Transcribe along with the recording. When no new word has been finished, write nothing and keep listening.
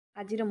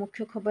आजिर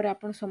मुख्य खबर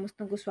आपण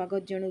समस्त को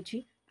स्वागत जनाऊँ।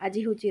 आज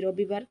हूँ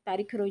रविवार,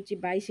 तारीख रही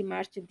 22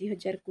 मार्च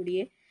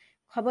 2020।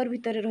 खबर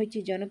भितर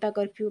रही जनता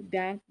कर्फ्यू,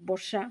 बैंक,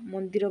 वर्षा,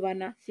 मंदिर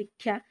बाना,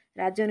 शिक्षा,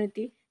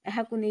 राजनीति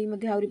यहाँ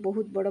नहीं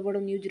बहुत बड़ बड़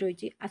न्यूज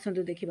रही।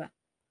 आसतु देखा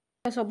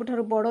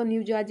सबुठारु बड़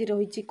न्यूज आज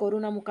रही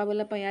कोरोना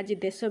मुकाबला आज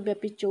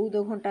देशव्यापी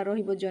 14 घंटा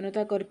रहिबो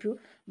जनता कर्फ्यू।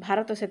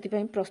 भारत से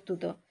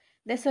प्रस्तुत।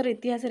 देशर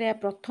इतिहास यह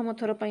प्रथम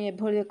थर पर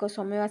एभली एक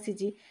समय आसी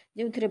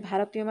जो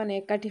भारतीय माने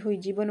एकाठी होई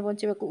जीवन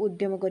बचाइबाकू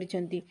उद्यम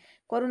करिसेंती।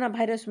 कोरोना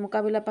भाइरस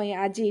मुकाबला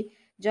आज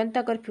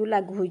जनता कर्फ्यू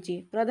लागू होईची।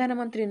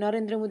 प्रधानमंत्री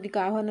नरेंद्र मोदी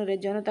का आह्वान रे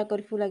जनता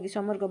कर्फ्यू लगी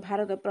समग्र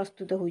भारत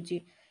प्रस्तुत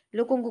होईची।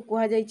 लोकों को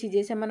कहुई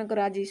जे सेमानकर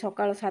आज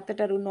सकाळ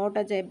 7टारू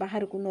 9टा जाए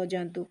बाहर को न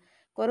जातु।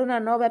 कोरोना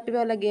न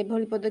व्यापीबा लगी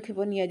एभली पदक्षेप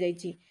निया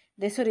जायछि।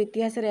 देशर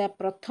इतिहास रे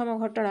प्रथम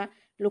घटना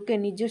लोके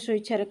निजस्व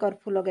इच्छा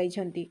कर्फ्यू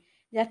लगाई।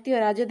 जातीय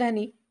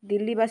राजधानी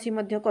दिल्लीवासी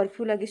मध्य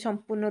कर्फ्यू लगी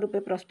संपूर्ण रूपे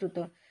प्रस्तुत।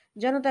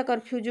 जनता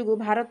कर्फ्यू जुगु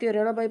भारतीय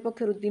रेलवे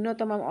पक्षर दिन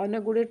तमाम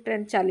अनेक गुड़े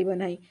ट्रेन चलिब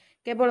नाही।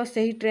 केवल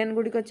सही ट्रेन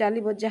गुड़िक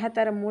चलिब जहाँ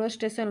तार मूल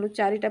स्टेशन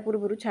 4टा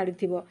पूर्व छाड़ी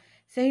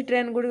सही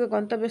ट्रेन गुड़िक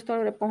गंतव्य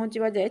स्थल में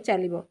पहुँचवा जाए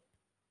चलिब।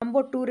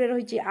 नंबर 2 रे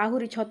रही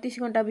आहरी 36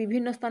 घंटा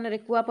विभिन्न स्थान में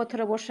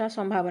कुआपथर वर्षा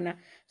संभावना।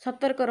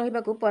 सतर्क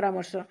रहिबाकू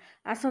परामर्श।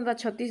 आसंता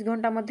 36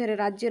 घंटा मध्य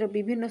राज्यर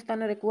विभिन्न स्थान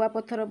में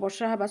कुआपथर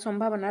वर्षा हवा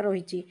संभावना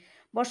रही।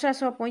 वर्षा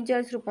सह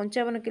 45 ରୁ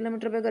 55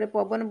 किलोमीटर बेगर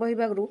पवन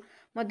बहिबारू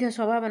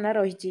संभावना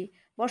रही।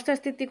 वर्षा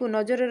स्थिति को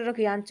नजर में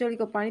रखी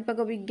आंचलिक पाणीपाग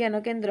विज्ञान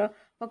केन्द्र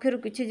पक्षर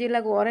किछि जिला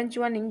को ऑरेंज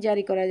वार्निंग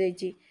जारी करा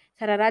जायछि।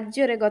 सारा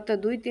राज्य में गत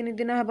 2-3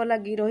 दिन हेबा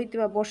लगी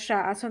रही वर्षा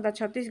आसंता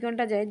 36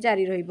 घंटा जाए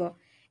जारी रहिबो।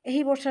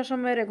 एही वर्षा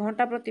समय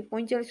घंटा प्रति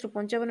 45 ରୁ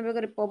 55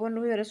 बेगर पवन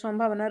बहिबार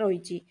संभावना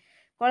रही।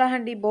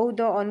 कलाहांडी, बौद्ध,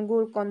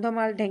 अनुगुल,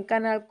 कंधमाल,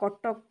 ढेंकानाल,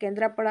 कटक,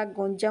 केन्द्रापड़ा,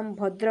 गंजाम,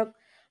 भद्रक,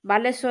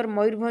 बालेश्वर,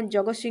 मयूरभंज,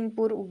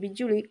 जगतसिंहपुर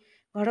बिजुली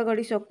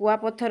घड़घड़ी सह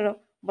कुआपथर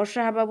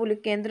वर्षा हवा बोली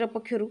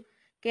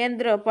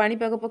केन्द्र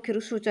पाणीपाग पक्षर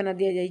सूचना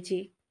दी जाइछि।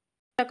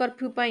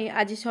 कर्फ्यू पाई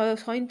आज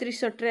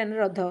 37 ट्रेन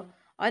रद्द।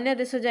 अन्य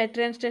देश जाए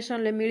ट्रेन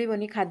स्टेशन में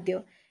मिलबनी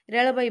खाद्य।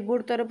 रेलवे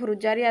बोर्ड तरफ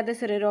जारी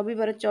आदेश में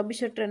रविवार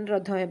 24 ट्रेन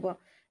रद्द हेब।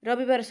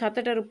 रविवार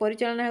 7टारू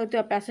परिचालना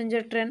होता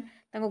पैसेंजर ट्रेन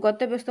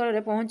गंतव्य स्थल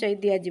में पहुंचाई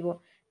दिज्व।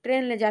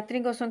 ट्रेन में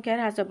यात्री संख्या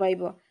ह्रास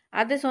पाइब।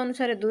 आदेश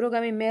अनुसार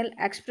दूरगामी मेल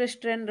एक्सप्रेस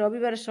ट्रेन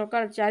रविवार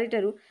सकाळ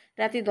 4टारू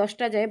राति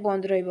 10टा जाए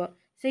बंद रहिब।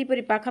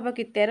 सेहीपरि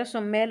पाखापाखि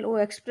 1300 मेल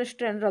और एक्सप्रेस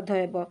ट्रेन रद्द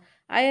हेब।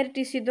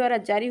 आईआरटीसी द्वारा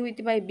जारी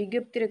होइतिबा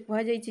विज्ञप्ति में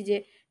कहुଯାଇଛି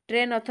जे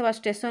ट्रेन अथवा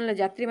स्टेशन में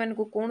यात्री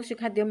मानकु कौनसी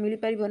खाद्य मिल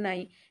पारिबो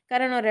नाही,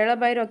 कारण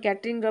रेलबाईर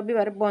कैटरिंग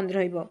रविवार बंद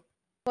रहिब।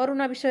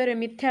 कोरोना विषय में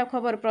मिथ्या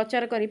खबर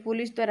प्रचार करी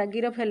पुलिस द्वारा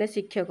गिरफ हेले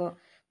शिक्षक।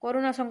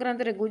 कोरोना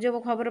संक्रांत में गुजब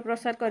खबर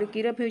प्रसार कर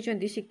गिरफ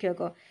होइछन्ति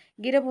शिक्षक।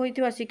 गिरफ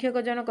होइथिबा शिक्षक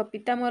जनक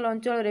पितामहल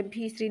अंचल में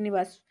भी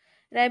श्रीनिवास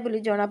राय बोली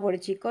जना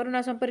पड़ी।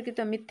 कोरोना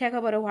संपर्कित मिथ्या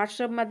खबर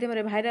व्हाट्सएप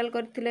माध्यम भाइराल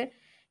करथिले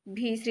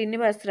भी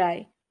श्रीनिवास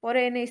राय। पर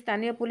एने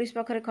स्थानीय पुलिस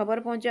पाखरे खबर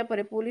पहुंचा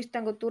पर पुलिस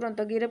तांको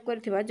तुरंत गिरफ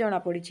करथिबा जना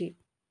पड़ी।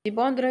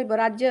 बंद रहिब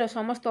राज्यर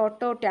समस्त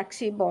ऑटो,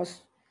 टैक्सी,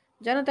 बस।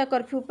 जनता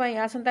कर्फ्यू पाई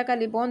आसंता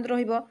काली बंद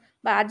रहिब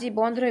बा आज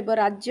बंद रहिब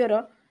राज्यर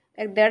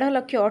 1.5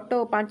 लाख ऑटो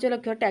और 5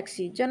 लाख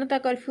टैक्सी। जनता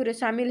कर्फ्यू रे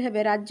सामिल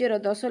हेबे राज्यर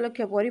 10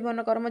 लाख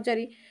परिवहन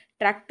कर्मचारी,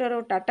 ट्रैक्टर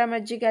और टाटा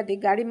मैजिक आदि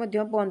गाड़ी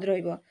मध्य बंद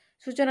रहिब।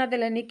 सूचना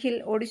देले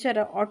निखिल ओडिशार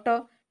ऑटो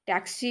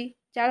टैक्सी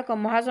चालक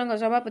महासंघ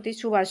सभापति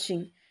सुभाष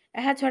सिंह।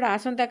 यह छड़ा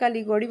आसंता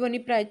काली गड़बनी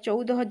प्राय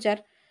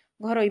 14,000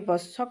 घरोई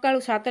बस। सकाळु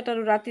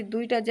 7टारू राति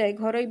 2टा जाए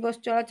घरोई बस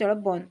चलाचल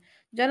बंद।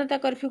 जनता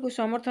कर्फ्यू को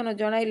समर्थन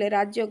जणाइले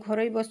राज्य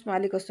घरोई बस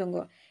मालिक संघ।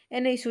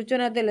 एने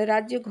सूचना देले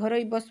राज्य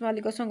घरोई बस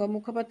मालिक संघ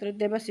मुखपात्र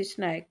देवाशीष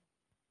नायक।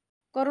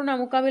 कोरोना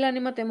मुकाबला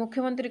निमते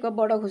मुख्यमंत्री को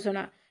बड़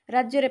घोषणा।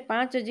 राज्य में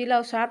 5 जिला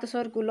और 7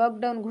 शहर को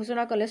लॉकडाउन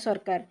घोषणा कले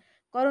सरकार।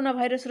 कोरोना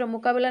भाइरस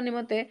मुकाबला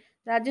निमते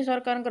राज्य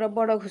सरकार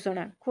बड़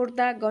घोषणा।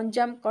 खोर्धा,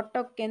 गंजाम,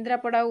 कटक,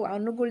 केन्द्रापड़ा और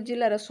अनुगुल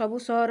जिलार सबु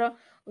सहर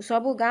और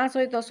सबु गाँ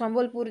सहित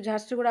संबलपुर,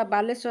 झारसुगुड़ा,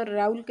 बालेश्वर,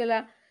 राउरकेला,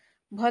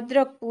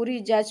 भद्रक, पुरी,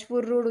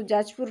 जाजपुर रोड,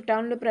 जाजपुर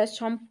टाउन में प्राय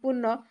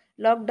संपूर्ण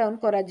लॉकडाउन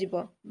करा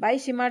जिवो।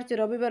 22 मार्च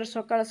रविवार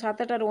सकाळ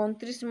 7टारू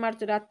 29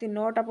 मार्च राति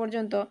 9टा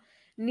पर्यंत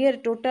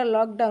नियर टोटाल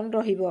लॉकडाउन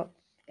रहिबो।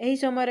 एही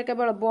समय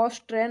केवल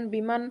बस, ट्रेन,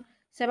 विमान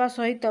सेवा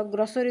सहित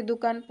ग्रोसरी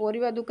दुकान,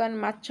 परिवा दुकान,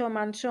 माछ,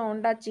 मांस,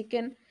 अंडा,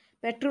 चिकेन,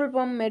 पेट्रोल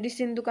पंप,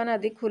 मेडिसिन दुकान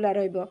आदि खुला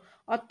रहिबो।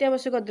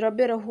 अत्यावश्यक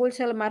द्रव्यर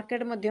होलसेल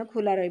मार्केट मध्य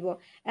खुला रहिबो।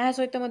 एहा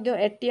सहित मध्य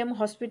एटीएम,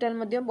 हॉस्पिटल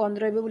मध्य बंद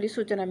रहिबो बोली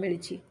सूचना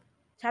मिलिछि।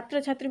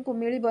 छात्र छात्री को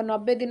मिलिबो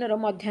 90 दिनर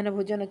मध्याह्न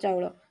भोजन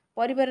चाउल।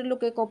 परिवार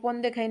लोके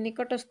कोपन देखाई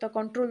निकटस्थ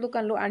कंट्रोल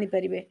दुकान लो आनी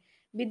परिबे।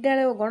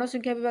 विद्यालय और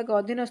गणशिक्षा विभाग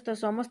अधीनस्थ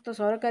समस्त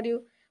सरकारी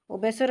और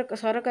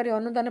बेसरकारी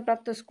अनुदान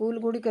प्राप्त स्कूल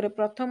गुड़िकर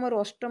प्रथम और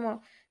अष्टम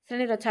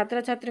श्रेणीर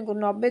छात्र छात्री को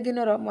 90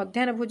 दिनर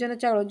मध्याह्न भोजन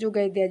चाउल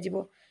जोगाई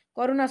दिज्व।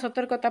 कोरोना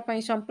सतर्कता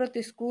पाई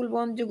संप्रति स्कूल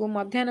बंद जो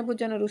मध्याह्न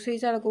भोजन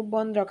रोषेईशाला को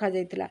बंद रखा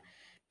जाइतिला।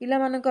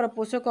 पिलामानकर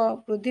पोषक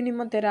वृद्धि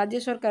निमंते राज्य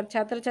सरकार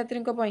छात्र छात्री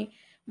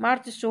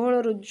मार्च 16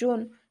 रु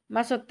जून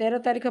मास 13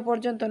 तारिख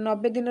पर्यंत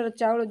 90 दिनर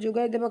चाउल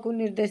जोगाई देबाकू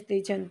निर्देश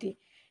देइछन्ति।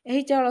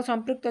 एही चाउल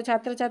संपृक्त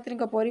छात्र छात्री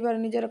परिवार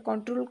निजर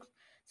कंट्रोल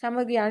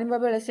सामग्री आनिबा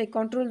बेले से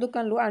कंट्रोल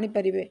दुकान लु आनी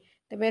परिबे।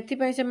 ତେବେ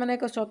ଏଥିପାଇଁ ସେମାନେ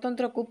ଏକ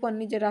ସ୍ୱତନ୍ତ୍ର କୁପନ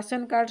ନିଜ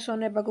ରାସନ କାର୍ଡ଼ ସହ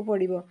ନେବାକୁ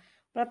ପଡ଼ିବ।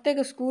 ପ୍ରତ୍ୟେକ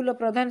ସ୍କୁଲ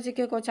ପ୍ରଧାନ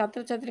ଶିକ୍ଷକ ଓ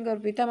ଛାତ୍ରଛାତ୍ରୀଙ୍କ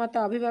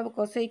ପିତାମାତା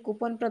ଅଭିଭାବକ ସେହି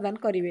କୁପନ ପ୍ରଦାନ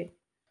କରିବେ।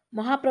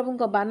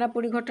 ମହାପ୍ରଭୁଙ୍କ ବାନା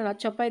ପୋଡ଼ି ଘଟଣା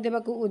ଛପାଇ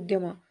ଦେବାକୁ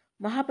ଉଦ୍ୟମ।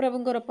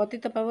 ମହାପ୍ରଭୁଙ୍କର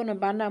ପତିତ ପାବନ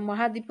ବାନା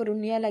ମହାଦୀପରୁ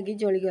ନିଆଁ ଲାଗି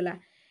ଜଳିଗଲା।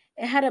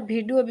 ଏହାର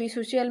ଭିଡ଼ିଓ ବି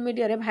ସୋସିଆଲ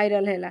ମିଡ଼ିଆରେ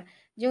ଭାଇରାଲ ହେଲା,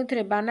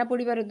 ଯେଉଁଥିରେ ବାନା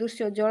ପୋଡ଼ିବାର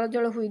ଦୃଶ୍ୟ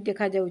ଜଳ ହୋଇ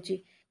ଦେଖାଯାଉଛି।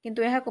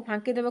 କିନ୍ତୁ ଏହାକୁ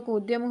ଫାଙ୍କି ଦେବାକୁ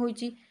ଉଦ୍ୟମ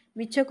ହୋଇଛି।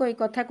 ମିଛ କହି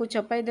କଥାକୁ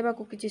ଛପାଇ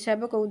ଦେବାକୁ କିଛି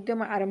ସେବକ ଉଦ୍ୟମ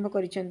ଆରମ୍ଭ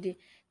କରିଛନ୍ତି।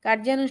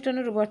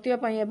 କାର୍ଯ୍ୟାନୁଷ୍ଠାନରୁ ବର୍ତ୍ତିବା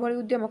ପାଇଁ ଏଭଳି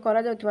ଉଦ୍ୟମ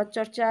କରାଯାଉଥିବା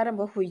ଚର୍ଚ୍ଚା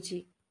ଆରମ୍ଭ ହୋଇଛି।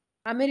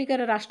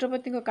 ଆମେରିକାର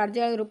ରାଷ୍ଟ୍ରପତିଙ୍କ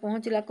କାର୍ଯ୍ୟାଳୟରୁ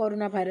ପହଞ୍ଚିଲା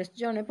କରୋନା ଭାଇରସ,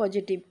 ଜଣେ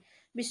ପଜିଟିଭ୍।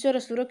 ବିଶ୍ୱର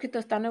ସୁରକ୍ଷିତ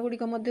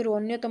ସ୍ଥାନଗୁଡ଼ିକ ମଧ୍ୟରୁ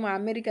ଅନ୍ୟତମ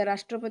ଆମେରିକା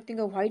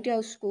ରାଷ୍ଟ୍ରପତିଙ୍କ ହ୍ୱାଇଟ୍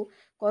ହାଉସ୍କୁ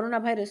କରୋନା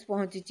ଭାଇରସ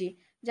ପହଞ୍ଚିଛି।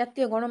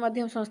 ଜାତୀୟ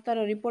ଗଣମାଧ୍ୟମ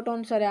ସଂସ୍ଥାର ରିପୋର୍ଟ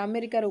ଅନୁସାରେ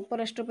ଆମେରିକାର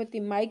ଉପରାଷ୍ଟ୍ରପତି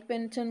ମାଇକ୍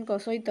ପେନ୍ସଙ୍କ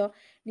ସହିତ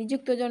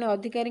ନିଯୁକ୍ତ ଜଣେ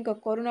ଅଧିକାରୀଙ୍କ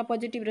କରୋନା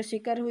ପଜିଟିଭର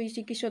ଶିକାର ହୋଇ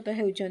ଚିକିତ୍ସିତ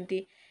ହେଉଛନ୍ତି।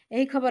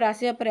 ଏହି ଖବର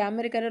ଆସିବା ପରେ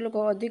ଆମେରିକାର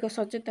ଲୋକ ଅଧିକ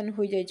ସଚେତନ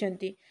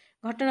ହୋଇଯାଇଛନ୍ତି।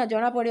 ଘଟଣା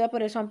ଜଣାପଡ଼ିବା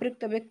ପରେ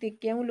ସମ୍ପୃକ୍ତ ବ୍ୟକ୍ତି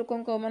କେଉଁ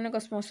ଲୋକମାନଙ୍କ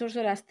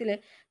ସଂସ୍ପର୍ଶରେ ଆସିଥିଲେ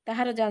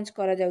ତାହାର ଯାଞ୍ଚ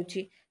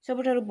କରାଯାଉଛି।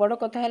 ସବୁଠାରୁ ବଡ଼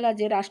କଥା ହେଲା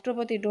ଯେ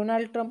ରାଷ୍ଟ୍ରପତି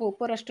ଡୋନାଲ୍ଡ ଟ୍ରମ୍ପ ଓ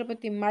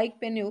ଉପରାଷ୍ଟ୍ରପତି ମାଇକ୍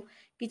ପେନ୍ୟୁ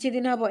କିଛି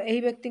ଦିନ ହେବ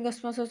ଏହି ବ୍ୟକ୍ତିଙ୍କ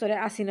ସଂସ୍ପର୍ଶରେ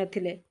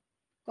ଆସିନଥିଲେ।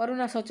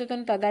 କରୋନା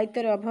ସଚେତନତା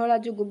ଦାୟିତ୍ୱରେ ଅବହେଳା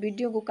ଯୋଗୁଁ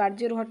ବିଡିଓଙ୍କୁ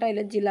କାର୍ଯ୍ୟରୁ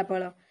ହଟାଇଲେ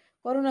ଜିଲ୍ଲାପାଳ।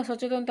 କରୋନା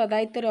ସଚେତନତା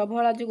ଦାୟିତ୍ୱରେ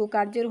ଅବହେଳା ଯୋଗୁଁ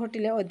କାର୍ଯ୍ୟରୁ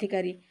ହଟିଲେ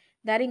ଅଧିକାରୀ।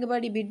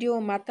 ଦାରିଙ୍ଗବାଡ଼ି ବିଡିଓ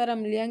ମାତାରାମ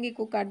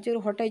ଲିଆଙ୍ଗିଙ୍କୁ କାର୍ଯ୍ୟରୁ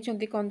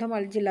ହଟାଇଛନ୍ତି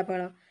କନ୍ଧମାଳ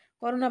ଜିଲ୍ଲାପାଳ।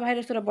 କରୋନା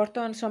ଭାଇରସର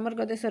ବର୍ତ୍ତମାନ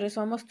ସମଗ୍ର ଦେଶରେ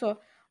ସମସ୍ତ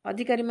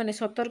ଅଧିକାରୀମାନେ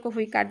ସତର୍କ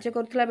ହୋଇ କାର୍ଯ୍ୟ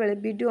କରୁଥିଲା ବେଳେ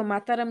ବିଡିଓ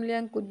ମାତାରାମ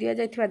ଲିଆଙ୍ଗଙ୍କୁ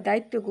ଦିଆଯାଇଥିବା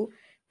ଦାୟିତ୍ୱକୁ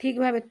ଠିକ୍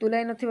ଭାବେ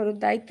ତୁଲାଇ ନଥିବାରୁ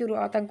ଦାୟିତ୍ୱରୁ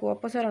ତାଙ୍କୁ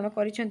ଅପସାରଣ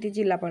କରିଛନ୍ତି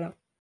ଜିଲ୍ଲାପାଳ।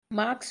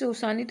 ମାସ୍କ ଓ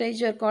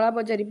ସାନିଟାଇଜର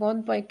କଳାବଜାରୀ ବନ୍ଦ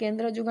ପାଇଁ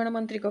କେନ୍ଦ୍ର ଯୋଗାଣ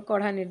ମନ୍ତ୍ରୀଙ୍କ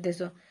କଡ଼ା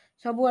ନିର୍ଦ୍ଦେଶ।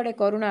 ସବୁଆଡ଼େ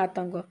କରୋନା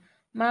ଆତଙ୍କ।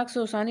 ମାସ୍କ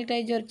ଓ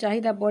ସାନିଟାଇଜର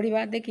ଚାହିଦା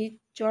ବଢ଼ିବା ଦେଖି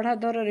ଚଢ଼ା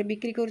ଦରରେ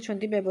ବିକ୍ରି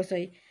କରୁଛନ୍ତି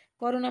ବ୍ୟବସାୟୀ।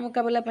 କରୋନା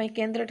ମୁକାବିଲା ପାଇଁ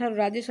କେନ୍ଦ୍ରଠାରୁ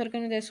ରାଜ୍ୟ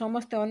ସରକାରଙ୍କ ଯାଏଁ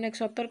ସମସ୍ତେ ଅନେକ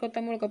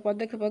ସତର୍କତାମୂଳକ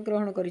ପଦକ୍ଷେପ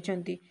ଗ୍ରହଣ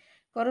କରିଛନ୍ତି।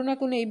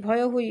 କରୋନାକୁ ନେଇ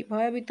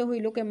ଭୟଭୀତ ହୋଇ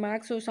ଲୋକେ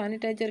ମାସ୍କ ଓ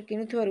ସାନିଟାଇଜର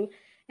କିଣୁଥିବାରୁ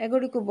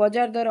ଏଗୁଡ଼ିକୁ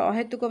ବଜାର ଦର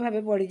ଅହେତୁକ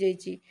ଭାବେ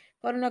ବଢ଼ିଯାଇଛି।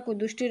 କରୋନାକୁ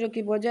ଦୃଷ୍ଟିରେ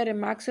ରଖି ବଜାରରେ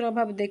ମାସ୍କର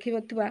ଅଭାବ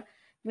ଦେଖିବାକୁ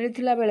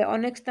ମିଳିଥିଲା ବେଳେ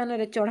ଅନେକ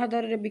ସ୍ଥାନରେ ଚଢ଼ା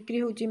ଦରରେ ବିକ୍ରି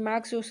ହେଉଛି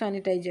ମାସ୍କ ଓ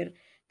ସାନିଟାଇଜର।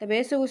 ତେବେ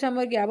ଏସବୁ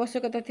ସାମଗ୍ରୀ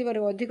ଆବଶ୍ୟକତା ଥିବାରୁ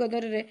ଅଧିକ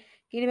ଦରରେ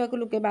କିଣିବାକୁ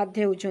ଲୋକେ ବାଧ୍ୟ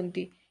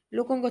ହେଉଛନ୍ତି।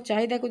 ଲୋକଙ୍କ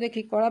ଚାହିଦାକୁ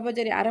ଦେଖି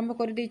କଳାବଜାରୀ ଆରମ୍ଭ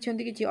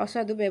କରିଦେଇଛନ୍ତି କିଛି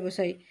ଅସାଧୁ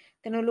ବ୍ୟବସାୟୀ।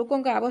 ତେଣୁ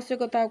ଲୋକଙ୍କ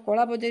ଆବଶ୍ୟକତା ଆଉ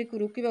କଳାବଜାରୀକୁ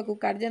ରୋକିବାକୁ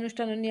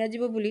କାର୍ଯ୍ୟାନୁଷ୍ଠାନ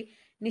ନିଆଯିବ ବୋଲି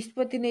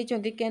ନିଷ୍ପତ୍ତି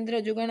ନେଇଛନ୍ତି କେନ୍ଦ୍ର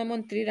ଯୋଗାଣ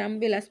ମନ୍ତ୍ରୀ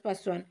ରାମବିଳାସ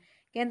ପାଶୱାନ।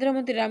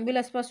 କେନ୍ଦ୍ରମନ୍ତ୍ରୀ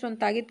ରାମବିଳାସ ପାଶୱାନ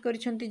ତାଗିଦ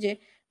କରିଛନ୍ତି ଯେ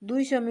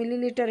 200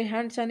 ମିଲିଲିଟର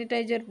ହ୍ୟାଣ୍ଡ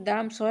ସାନିଟାଇଜର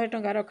ଦାମ 100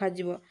 ଟଙ୍କା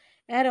ରଖାଯିବ।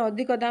 ଏହାର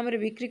ଅଧିକ ଦାମରେ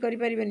ବିକ୍ରି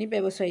କରିପାରିବେନି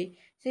ବ୍ୟବସାୟୀ।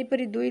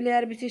 ସେହିପରି 2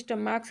 ଲେୟାର ବିଶିଷ୍ଟ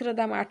ମାସ୍କର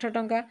ଦାମ 8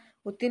 ଟଙ୍କା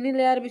ଓ 3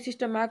 ଲେୟାର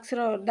ବିଶିଷ୍ଟ ମାସ୍କର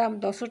ଦାମ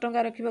 10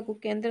 ଟଙ୍କା ରଖିବାକୁ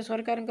କେନ୍ଦ୍ର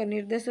ସରକାରଙ୍କ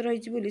ନିର୍ଦ୍ଦେଶ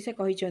ରହିଛି ବୋଲି ସେ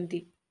କହିଛନ୍ତି।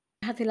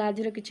 ଏହା ଥିଲା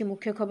ଆଜିର କିଛି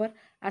ମୁଖ୍ୟ ଖବର।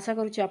 ଆଶା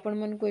କରୁଛି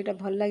ଆପଣମାନଙ୍କୁ ଏଇଟା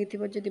ଭଲ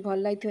ଲାଗିଥିବ। ଯଦି ଭଲ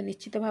ଲାଗିଥିବ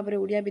ନିଶ୍ଚିତ ଭାବରେ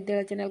ଓଡ଼ିଆ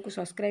ବିଦ୍ୟାଳୟ ଚ୍ୟାନେଲକୁ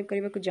ସବସ୍କ୍ରାଇବ୍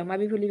କରିବାକୁ ଜମା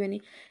ବି ଭୁଲିବେନି।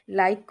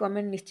 ଲାଇକ୍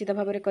କମେଣ୍ଟ ନିଶ୍ଚିତ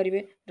ଭାବରେ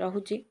କରିବେ।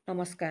 ରହୁଛି,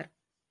 ନମସ୍କାର।